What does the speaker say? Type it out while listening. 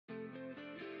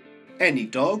Any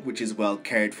dog which is well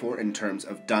cared for in terms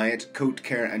of diet, coat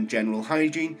care and general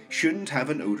hygiene shouldn't have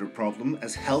an odour problem,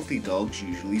 as healthy dogs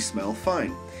usually smell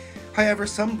fine. However,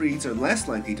 some breeds are less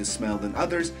likely to smell than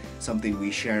others, something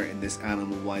we share in this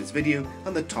AnimalWised video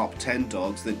on the top 10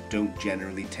 dogs that don't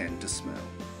generally tend to smell.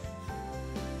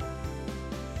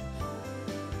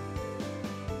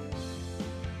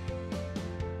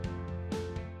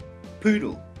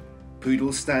 Poodle.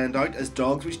 Poodles stand out as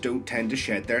dogs which don't tend to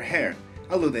shed their hair.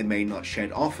 Although they may not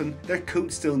shed often, their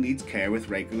coat still needs care with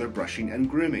regular brushing and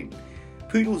grooming.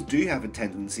 Poodles do have a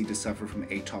tendency to suffer from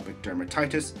atopic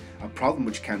dermatitis, a problem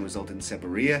which can result in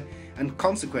seborrhea, and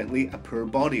consequently a poor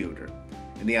body odour.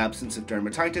 In the absence of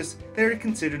dermatitis, they are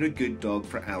considered a good dog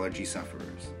for allergy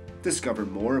sufferers. Discover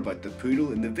more about the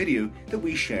poodle in the video that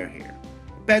we share here.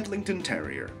 Bedlington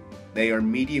Terrier. They are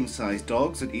medium-sized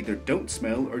dogs that either don't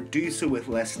smell or do so with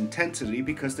less intensity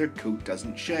because their coat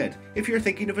doesn't shed. If you're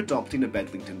thinking of adopting a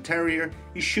Bedlington Terrier,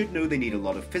 you should know they need a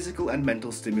lot of physical and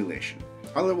mental stimulation.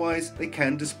 Otherwise, they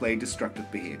can display destructive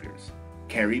behaviours.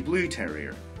 Kerry Blue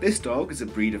Terrier. This dog is a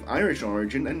breed of Irish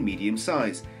origin and medium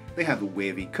size. They have a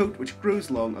wavy coat which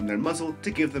grows long on their muzzle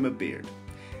to give them a beard.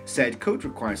 Said coat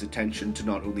requires attention to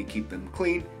not only keep them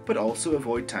clean, but also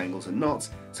avoid tangles and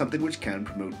knots, something which can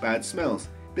promote bad smells.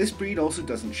 This breed also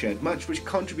doesn't shed much, which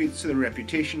contributes to their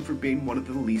reputation for being one of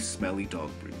the least smelly dog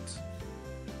breeds.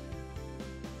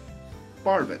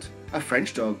 Barbet. A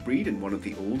French dog breed and one of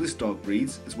the oldest dog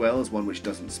breeds, as well as one which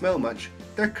doesn't smell much,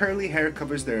 their curly hair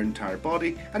covers their entire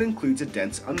body and includes a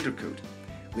dense undercoat.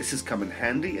 This has come in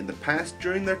handy in the past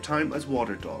during their time as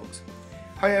water dogs.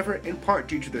 However, in part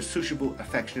due to their sociable,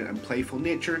 affectionate and playful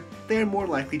nature, they are more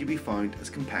likely to be found as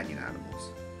companion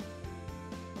animals.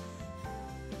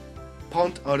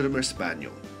 Pont Audemer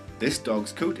Spaniel. This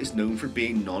dog's coat is known for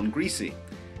being non-greasy.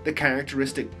 The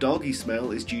characteristic doggy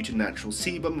smell is due to natural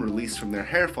sebum released from their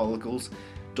hair follicles.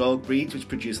 Dog breeds which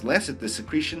produce less of this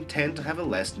secretion tend to have a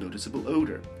less noticeable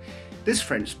odour. This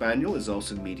French Spaniel is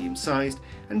also medium-sized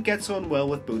and gets on well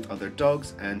with both other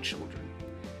dogs and children.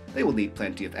 They will need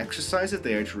plenty of exercise if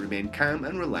they are to remain calm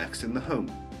and relaxed in the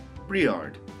home.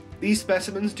 Briard. These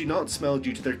specimens do not smell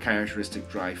due to their characteristic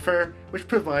dry fur, which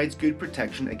provides good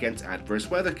protection against adverse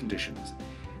weather conditions.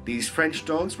 These French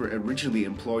dogs were originally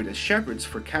employed as shepherds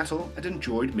for cattle and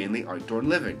enjoyed mainly outdoor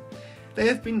living. They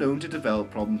have been known to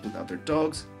develop problems with other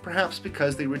dogs, perhaps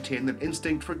because they retain their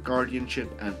instinct for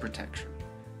guardianship and protection.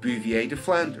 Bouvier de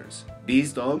Flanders.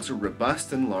 These dogs are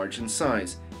robust and large in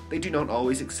size. They do not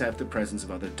always accept the presence of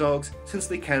other dogs, since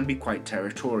they can be quite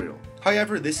territorial.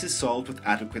 However, this is solved with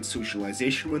adequate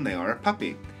socialization when they are a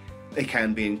puppy. They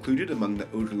can be included among the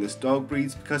odourless dog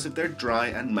breeds because of their dry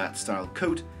and matte style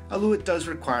coat, although it does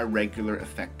require regular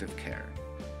effective care.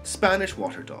 Spanish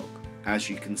Water Dog. As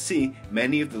you can see,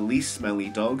 many of the least smelly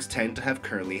dogs tend to have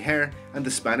curly hair, and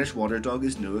the Spanish Water Dog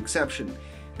is no exception.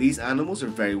 These animals are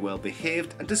very well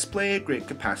behaved and display a great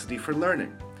capacity for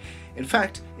learning. In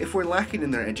fact, if we're lacking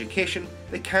in their education,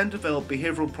 they can develop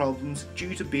behavioural problems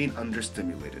due to being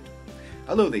understimulated.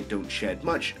 Although they don't shed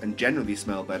much and generally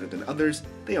smell better than others,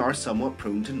 they are somewhat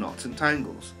prone to knots and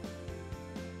tangles.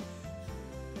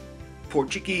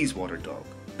 Portuguese Water Dog.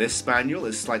 This spaniel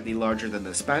is slightly larger than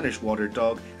the Spanish Water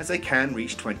Dog, as they can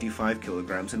reach 25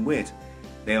 kilograms in weight.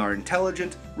 They are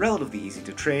intelligent, relatively easy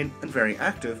to train and very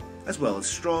active, as well as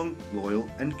strong, loyal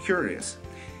and curious.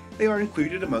 They are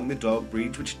included among the dog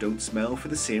breeds which don't smell for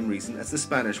the same reason as the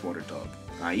Spanish Water Dog,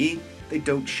 i.e. they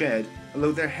don't shed,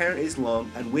 although their hair is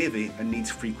long and wavy and needs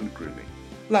frequent grooming.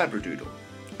 Labradoodle.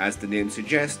 As the name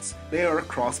suggests, they are a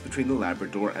cross between the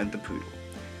Labrador and the Poodle.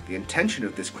 The intention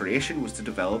of this creation was to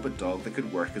develop a dog that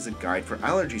could work as a guide for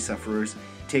allergy sufferers,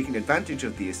 taking advantage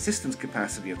of the assistance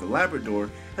capacity of the Labrador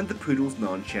and the Poodle's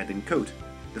non-shedding coat.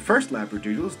 The first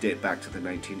Labradoodles date back to the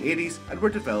 1980s and were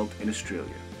developed in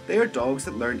Australia. They are dogs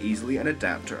that learn easily and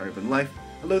adapt to urban life,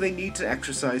 although they need to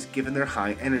exercise given their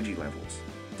high energy levels.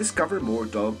 Discover more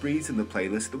dog breeds in the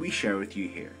playlist that we share with you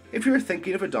here. If you're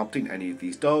thinking of adopting any of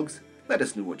these dogs, let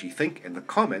us know what you think in the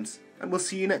comments, and we'll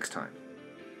see you next time.